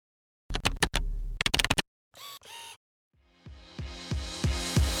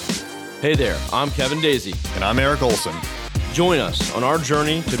Hey there, I'm Kevin Daisy. And I'm Eric Olson. Join us on our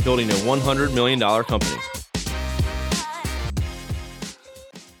journey to building a $100 million company.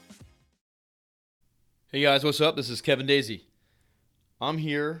 Hey guys, what's up? This is Kevin Daisy. I'm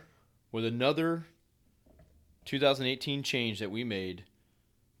here with another 2018 change that we made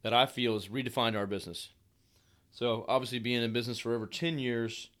that I feel has redefined our business. So obviously being in business for over 10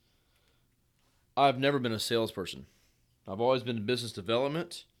 years, I've never been a salesperson. I've always been in business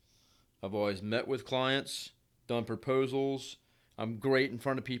development. I've always met with clients, done proposals. I'm great in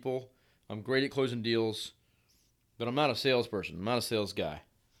front of people. I'm great at closing deals, but I'm not a salesperson. I'm not a sales guy.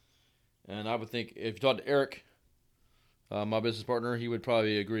 And I would think if you talk to Eric, my business partner, he would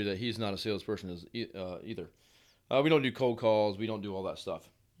probably agree that he's not a salesperson either. We don't do cold calls. We don't do all that stuff.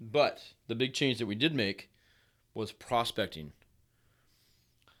 But the big change that we did make was prospecting.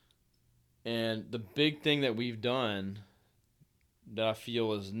 And the big thing that we've done that I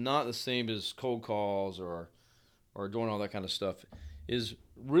feel is not the same as cold calls or doing all that kind of stuff is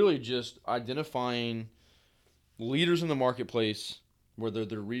really just identifying leaders in the marketplace, whether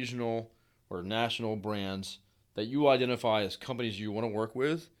they're regional or national brands, that you identify as companies you want to work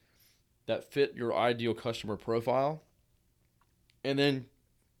with that fit your ideal customer profile, and then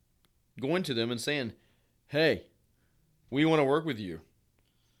going to them and saying, hey, we want to work with you,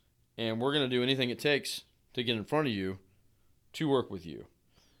 and we're going to do anything it takes to get in front of you to work with you.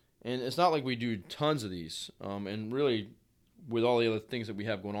 And it's not like we do tons of these, and really with all the other things that we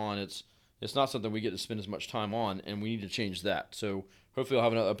have going on, it's not something we get to spend as much time on, and we need to change that. So hopefully I'll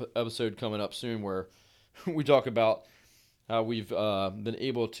have another episode coming up soon where we talk about how we've been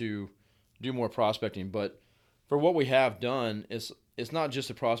able to do more prospecting. But for what we have done, it's not just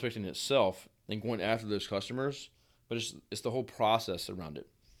the prospecting itself and going after those customers, but it's the whole process around it.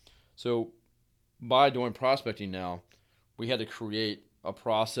 So by doing prospecting now, we had to create a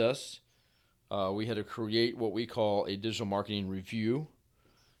process. We had to create what we call a digital marketing review,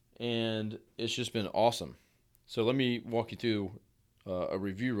 and it's just been awesome. So let me walk you through a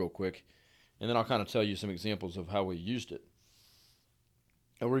review real quick, and then I'll kind of tell you some examples of how we used it.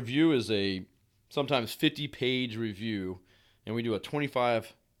 A review is a sometimes 50-page review, and we do a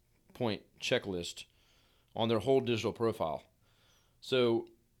 25-point checklist on their whole digital profile. So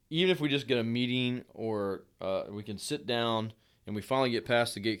even if we just get a meeting or we can sit down and we finally get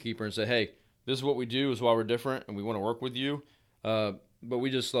past the gatekeeper and say, hey, this is what we do, this is why we're different, and we want to work with you, but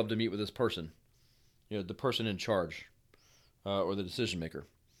we just love to meet with this person, the person in charge or the decision maker.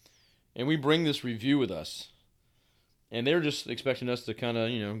 And we bring this review with us, and they're just expecting us to kind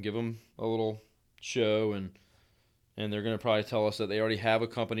of, give them a little show, and they're going to probably tell us that they already have a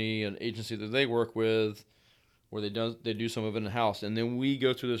company, an agency that they work with, where they do some of it in-house, and then we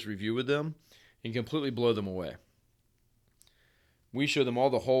go through this review with them and completely blow them away. We show them all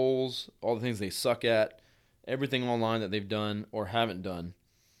the holes, all the things they suck at, everything online that they've done or haven't done,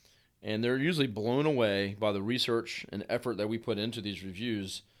 and they're usually blown away by the research and effort that we put into these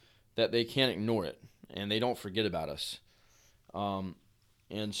reviews that they can't ignore it, and they don't forget about us.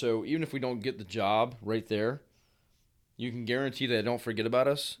 And so even if we don't get the job right there, you can guarantee that they don't forget about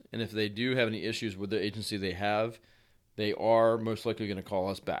us, and if they do have any issues with the agency they have, they are most likely going to call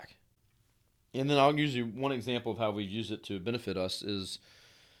us back. And then I'll use you one example of how we use it to benefit us is,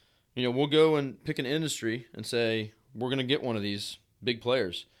 we'll go and pick an industry and say, we're going to get one of these big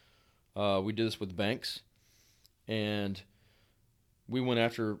players. We did this with banks, and we went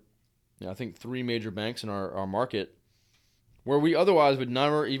after, I think, 3 major banks in our market where we otherwise would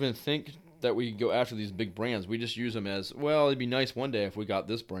never even think that we go after these big brands. We just use them as, well, it'd be nice one day if we got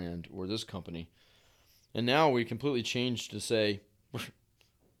this brand or this company. And now we completely changed to say,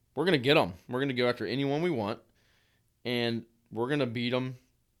 we're going to get them. We're going to go after anyone we want, and we're going to beat them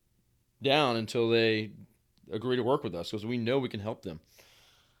down until they agree to work with us because we know we can help them.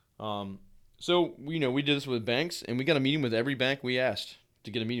 So, we did this with banks, and we got a meeting with every bank we asked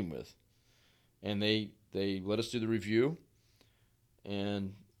to get a meeting with. And they let us do the review,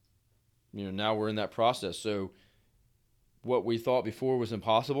 and now we're in that process. So what we thought before was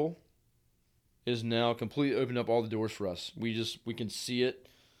impossible is now completely opened up all the doors for us. We can see it,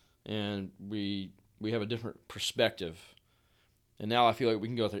 and we have a different perspective. And now I feel like we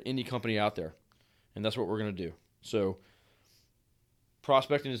can go after any company out there, and that's what we're going to do. So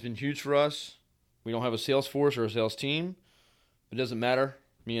prospecting has been huge for us. We don't have a sales force or a sales team. It doesn't matter.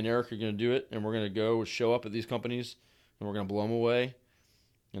 Me and Eric are going to do it, and we're going to go show up at these companies, and we're going to blow them away.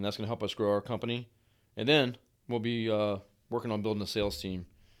 And that's going to help us grow our company. And then we'll be working on building a sales team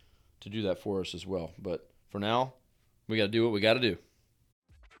to do that for us as well. But for now, we got to do what we got to do.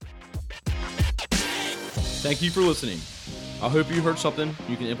 Thank you for listening. I hope you heard something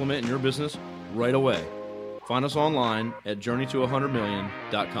you can implement in your business right away. Find us online at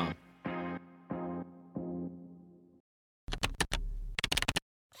journeyto100million.com.